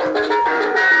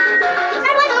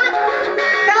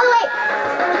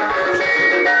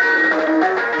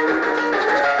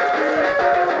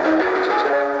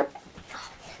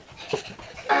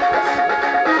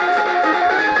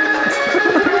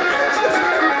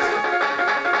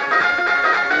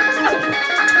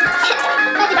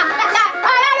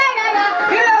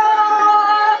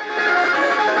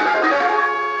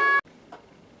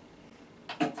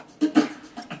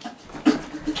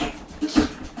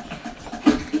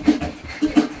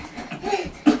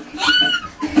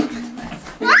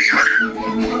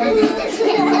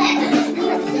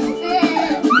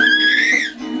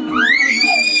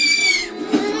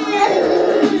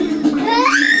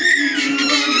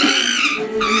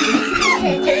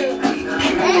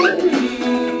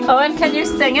 Owen, can you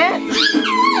sing it?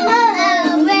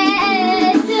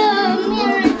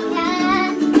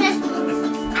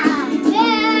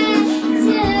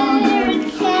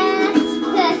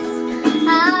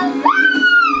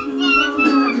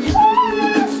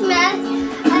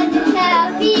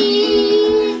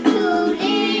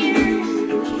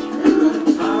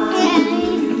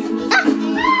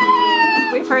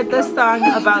 We've heard this song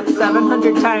about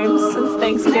 700 times since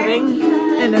Thanksgiving,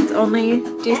 and it's only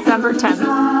December 10th.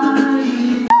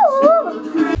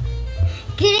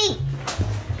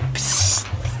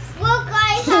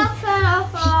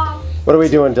 What are we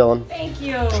doing, Dylan? Thank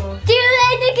you.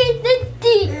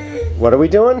 What are we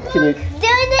doing? Can you?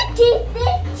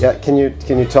 Yeah. Can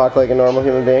you talk like a normal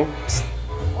human being?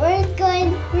 We're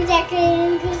decorating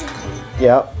Christmas.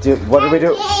 Yeah. What did we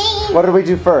do? What did we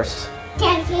do first?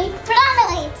 Candy. Put on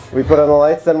the lights. We put on the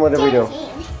lights. Then what did we do?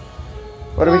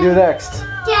 What do we do next?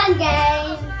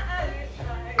 Tinsel.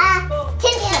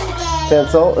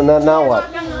 Tinsel. And then now what?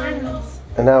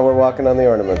 And now we're walking on the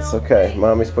ornaments. Okay.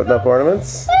 Mommy's putting up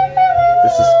ornaments.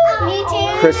 This is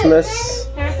Christmas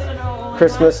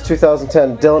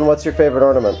 2010. Dylan, what's your favorite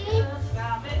ornament?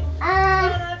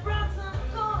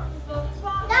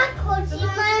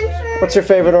 What's your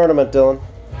favorite ornament, Dylan?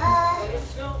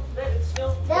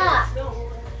 Star.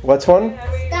 What's one?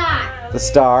 Star. The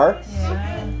star.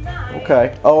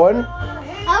 Okay. Owen?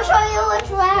 I'll show you which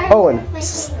one. Owen,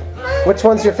 which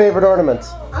one's your favorite ornament?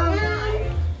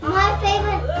 My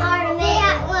favorite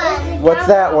ornament was What's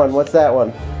that one? What's that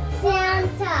one?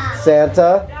 Santa.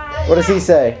 Santa? What does he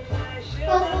say?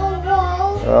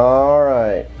 All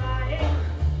right.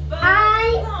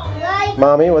 I like.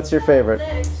 Mommy, what's your favorite?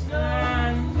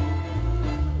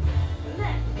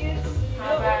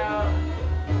 How about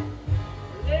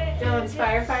Dylan's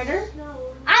firefighter?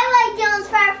 I like Dylan's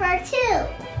firefighter too.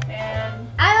 And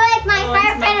I like my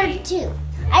firefighter too.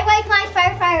 I like my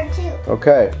firefighter too.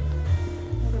 Okay.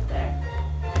 look at there.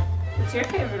 What's your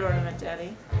favorite ornament,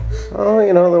 Daddy? Oh,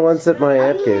 you know, the ones that my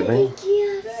aunt gave me.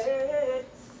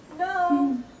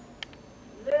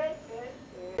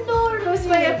 Who's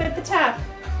way up at the top?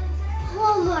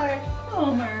 Homer.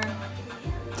 Homer.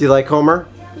 Do you like Homer?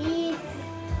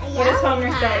 What does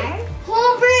Homer say?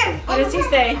 Homer. What does he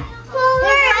say?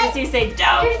 Homer. Does he say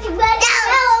don't? There's a red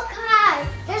yellow car.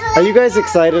 Are you guys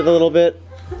excited a little bit?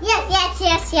 Yes.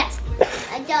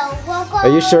 Are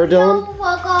you sure,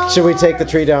 Dylan? Should we take the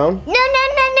tree down?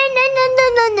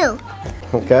 No.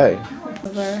 Okay.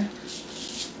 Over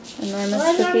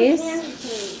enormous cookies.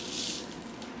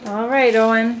 All right,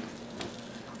 Owen.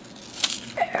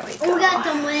 There we go. We got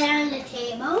them right on the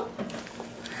table.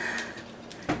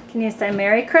 Can you say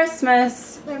Merry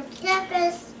Christmas? Their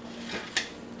peppers.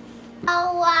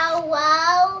 Oh,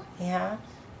 wow. Yeah.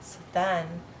 So then,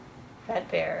 Red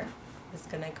Bear is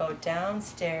going to go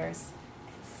downstairs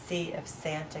and see if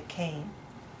Santa came.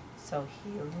 So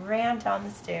he ran down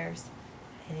the stairs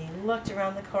and he looked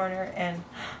around the corner and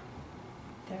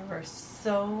there were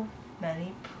so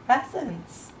many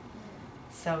presents.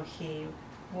 So he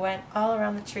went all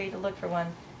around the tree to look for one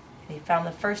and he found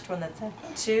the first one that said,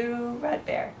 "To Red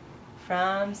Bear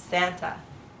from Santa."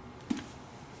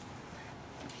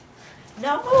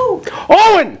 No!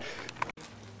 Owen!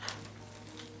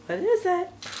 What is it?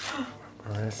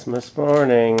 Christmas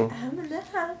morning.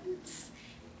 M&M's.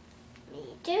 Me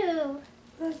too.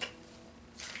 Look.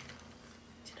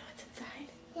 Do you know what's inside?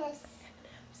 Yes.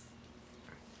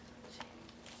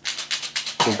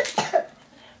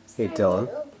 Hey, Dylan.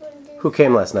 Who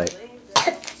came last night?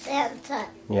 Santa.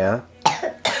 Yeah?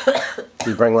 Did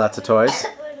you bring lots of toys?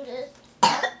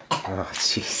 Oh,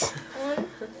 jeez.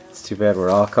 It's too bad we're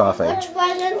all coughing. Which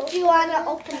one do you want to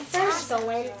open first,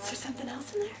 Owen? Is there something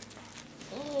else in there?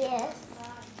 Yes.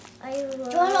 Do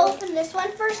you want to open this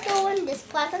one first, Owen? This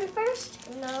present first?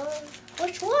 No.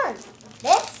 Which one?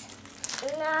 This?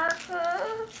 No.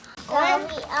 One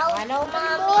open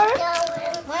more.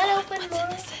 One open more.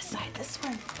 What's this side? This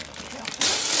one.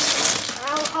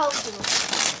 I'll help you.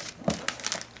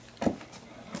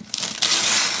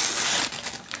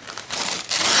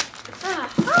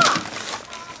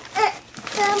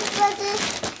 Some put this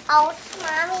out,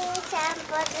 Mommy. Some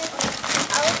put this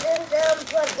out and some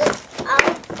put this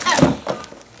out.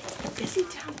 Busy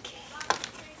town king.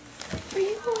 Where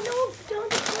you going over?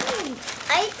 Don't play.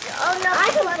 I don't know. I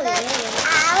don't put this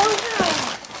out.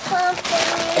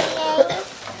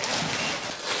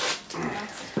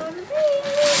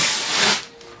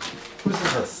 Who's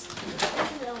this?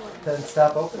 Then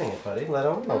stop opening it, buddy. Let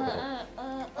Owen open it.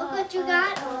 Look what you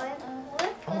got, Owen.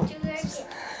 Look what you got.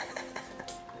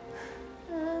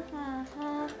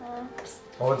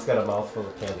 Owen's got a mouthful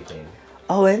of candy cane.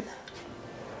 Owen,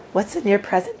 what's in your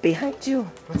present behind you?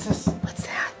 What's this? What's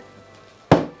that?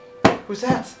 Who's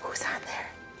that? Who's on there?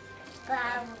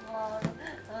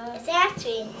 It's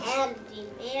actually handy,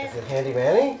 man. Is it Handy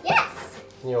Manny? Yes.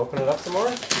 Can you open it up some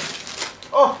more?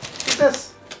 Oh, what's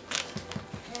this?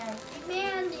 Handy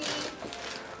Mandy.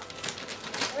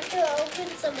 Want to open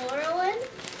some more, Owen?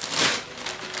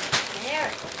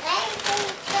 There. I think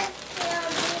that's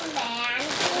Handy Mandy.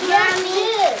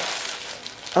 Mommy.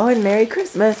 Owen, Merry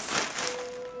Christmas.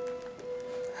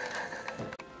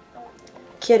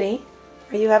 Kitty,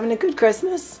 are you having a good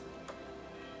Christmas?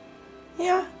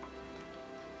 Yeah.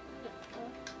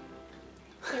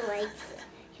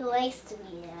 He likes to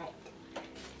be that.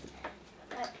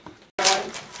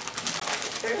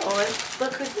 There, Owen.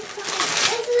 Look who's inside.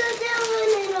 This is a Dylan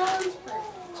and Owen's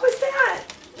present. Who's that?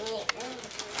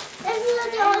 This is a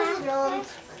Dylan and Owen's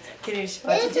present. Can you show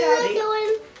This it is to a Daddy? Dylan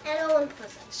and Owen's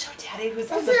present. Show Daddy who's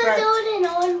This on is the a front. Dylan and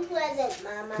Owen's present,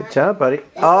 Mama. Good job, buddy.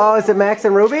 Oh, is it Max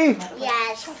and Ruby?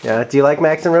 Yes. Yeah. Do you like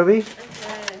Max and Ruby?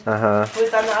 Uh-huh.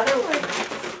 Who's on the other one?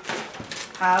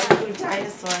 How do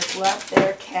dinosaurs left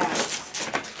their cats?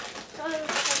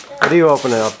 What are you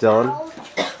opening up, Dylan?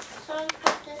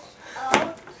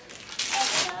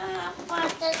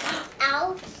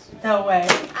 No way.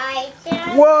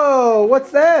 Whoa,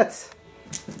 what's that?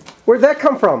 Where'd that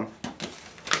come from?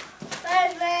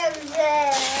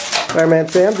 Fireman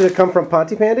Sam, did it come from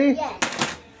Pontypandy?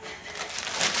 Yes.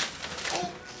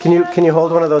 Can you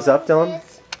hold one of those up, Dylan?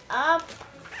 Up.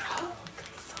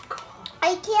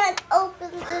 I can't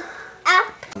open this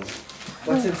up.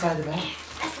 What's inside the bag?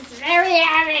 This is very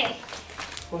heavy.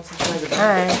 What's inside the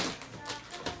bag? Alright.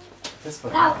 This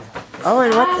one. No. Oh,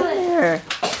 and what's in there?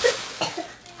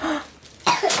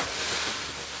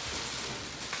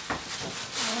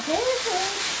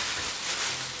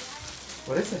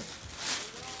 What is it?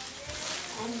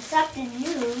 Something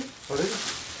new. What is it?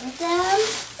 It's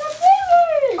some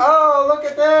fingers. Oh, look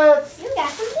at this! You got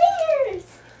some fingers.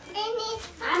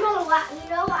 I'm a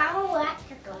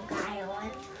electrical guy,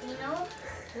 you know?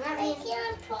 I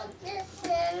can't put this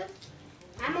in.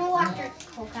 I'm an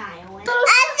electrical guy, Owen.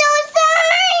 I'm so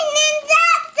sorry, Ninja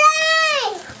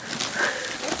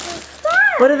sign!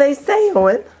 What do they say,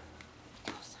 Owen?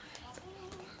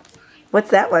 What's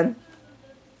that one?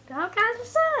 All kinds of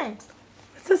signs.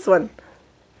 What's this one?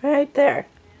 Right there.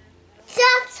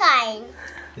 Stop sign.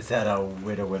 Is that a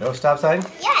widow stop sign?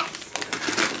 Yes.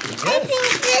 I think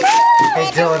this Hey,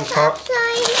 is Dylan, a stop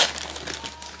sign.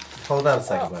 Hold on a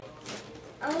second, bud.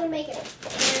 I'm going to make it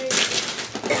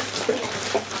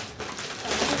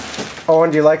Owen,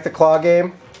 do you like the claw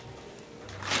game?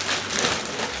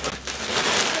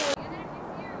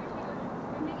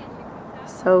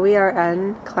 So we are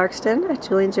in Clarkston at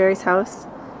Julie and Jerry's house.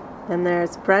 And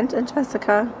there's Brent and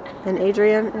Jessica and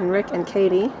Adrian and Rick and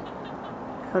Katie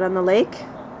out on the lake.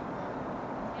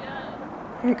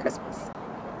 Merry Christmas.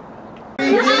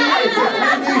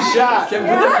 Shot. Can't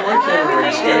put the porn camera where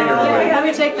you're scaring everybody. Let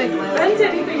me take the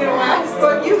glass.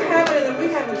 But you have it and we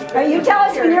have it. You tell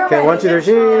us when you're Okay, 1, 2, 3,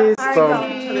 cheese. Boom.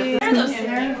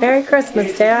 Merry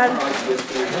Christmas, Dad.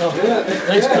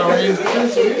 Thanks, Colleen.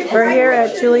 We're here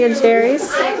at Julie and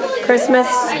Jerry's Christmas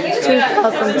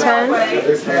 2010.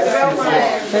 There's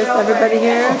everybody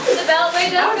here. The belt way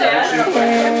down there.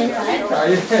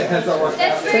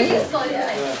 That's very useful, yeah.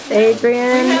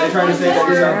 Adrian, Alice,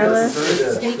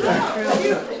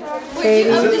 Katie.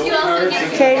 Did you also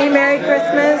give Katie, Merry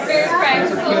Christmas. very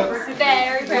practical?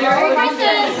 Very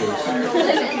practical.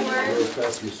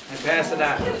 Pass it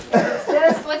out.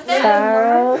 What's that?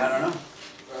 Charles.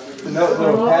 No,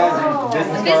 little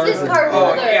pads. Business card Oh,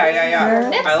 holder.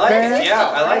 yeah. I like it. Yeah,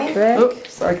 I like it. Rick.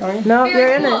 Oops, sorry, Colleen. No, Very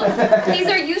you're in cool. it. These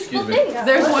are useful things.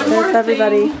 There's one more There's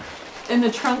everybody. thing in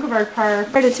the trunk of our car.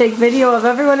 Here to take video of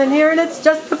everyone in here, and it's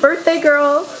just the birthday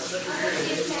girl.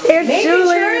 It's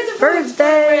Julie's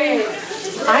birthday.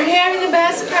 I'm having the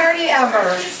best party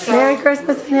ever. So. Merry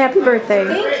Christmas and happy birthday.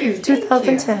 Thank you.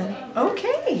 2010.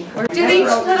 Okay. Did each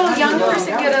little young person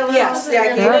get a little? Yes,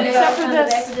 I gave it. Except for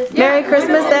this. Merry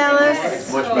Christmas,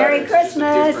 Alice. Merry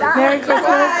Christmas. Merry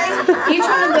Christmas. Each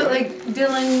one of the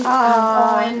Dylan,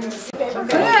 Owen.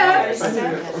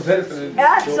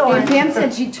 Excellent. Pam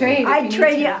said she'd trade. I'd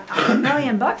trade you $1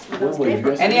 million for those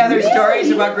papers. Any other stories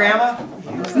about Grandma?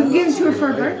 You give it to her for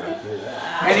her birthday.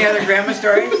 Any other Grandma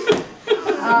stories?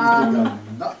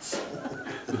 Nuts.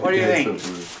 What do you think?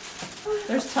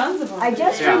 There's tons of them. I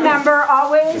just remember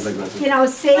always,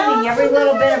 saving every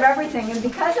little bit of everything. And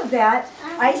because of that,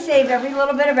 I save every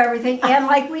little bit of everything. And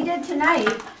like we did tonight,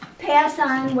 pass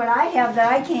on what I have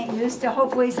that I can't use to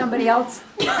hopefully somebody else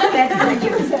that could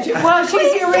use it. Well,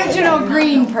 she's the original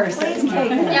green person. Please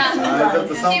take it. Yeah.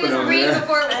 She was green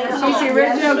before it was She's cool. the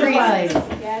original green lady.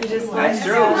 That's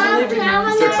true.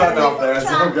 Six on out there. That's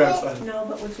no good.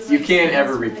 You can't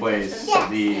ever replace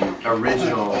the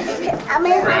original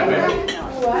cranberry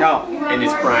No. in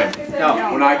its prime.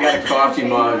 No. When I got a coffee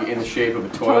mug in the shape of a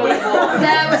toilet,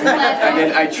 That was and classic.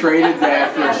 then I traded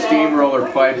that for a steamroller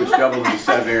pipe which doubled as a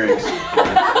set of earrings.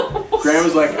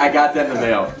 Grandma's like, I got that in the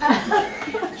mail.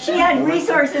 She had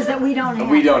resources that we don't have.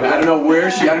 We don't. I don't know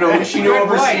where she. I don't know who she knew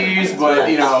overseas, but I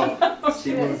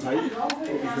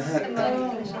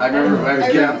remember I was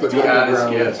getting the oddest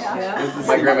gifts.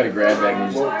 My grandma had a grad bag,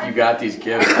 and you got these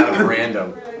gifts out of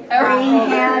random.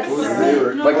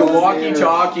 Like a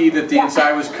walkie-talkie that the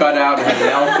inside was cut out and had an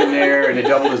elf in there, and it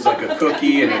doubled as like a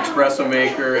cookie and an espresso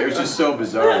maker. It was just so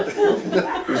bizarre.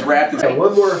 It was wrapped in.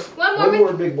 One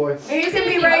more big boy. Are you going to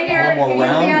be right here? Are you going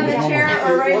to be on the chair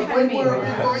or right behind me?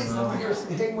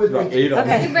 Hang with me.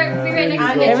 Okay. Be right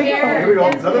next to the There we go. chair. Here we go.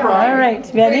 Another round. All right,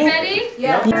 Are you ready? ready?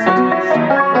 Yeah.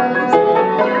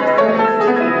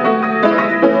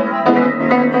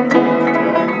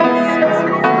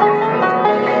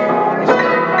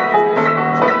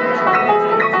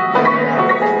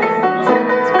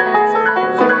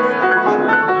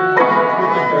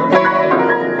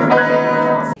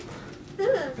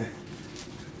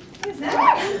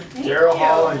 Daryl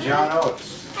Hall and John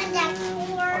Oates.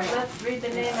 Let's read the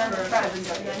name on the front. hasn't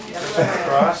done that yet.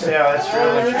 Cross, yeah, that's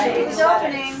really. Who's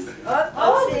opening?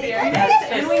 Oh, very nice.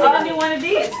 And we need a new one of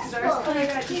these, because ours got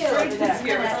destroyed this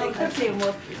year.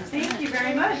 Thank you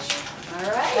very much. All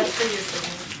right. That's for your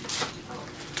signature.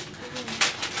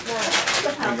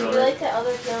 You like the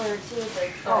other color too,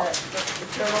 like the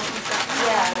turtles and stuff?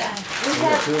 Yeah. We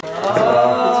have.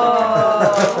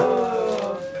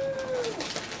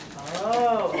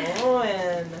 Oh,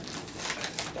 Owen.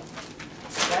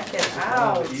 Check it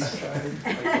out.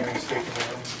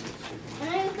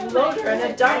 Look, you're in a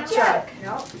dump truck.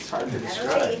 It's hard to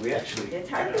describe. We actually. It's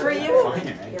hard for you.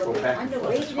 Go back and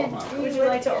forth. Would you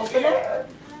like to open it?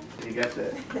 You got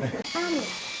the.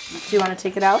 Do you want to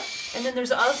take it out? And then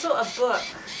there's also a book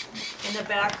in the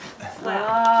back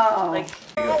flap. Oh. Like.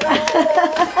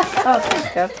 Oh, thanks,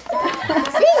 Kev.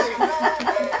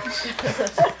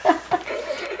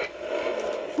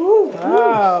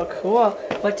 Oh, cool.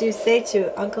 What do you say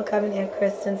to Uncle Kevin, Aunt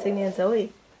Kristen, Signy, and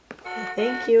Zoe?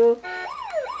 Thank you.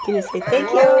 Can you say thank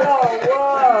you?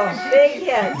 Whoa, big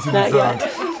hit. Not yet.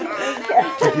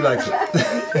 He likes it.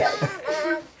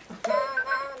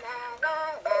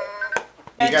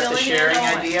 You got the sharing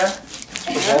idea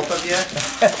for both of you?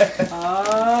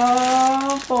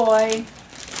 Oh, boy.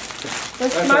 The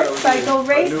Smart Cycle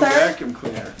Racer. Vacuum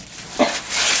cleaner.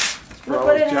 Look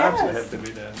what it jobs that has. have to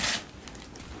be done.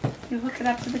 You hook it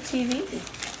up to the TV.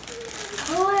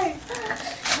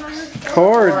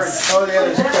 Cords. Oh, yeah,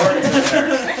 there's cords in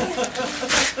there.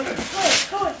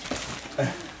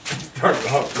 Start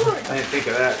off. I didn't think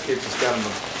of that. Kid just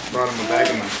brought him a bag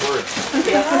of my cords.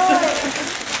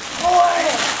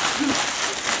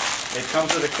 It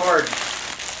comes with a cord.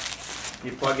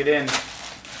 You plug it in.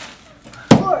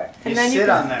 You then sit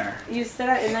on there. You sit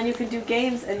on, and then you can do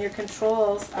games, and your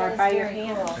controls are by your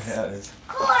hands. Yeah, it is.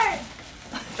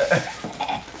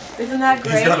 Isn't that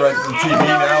great? He's got like some TV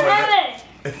now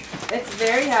with it. It's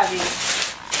very heavy.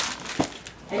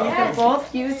 And you can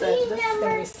both use it. This is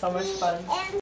going to be so much fun.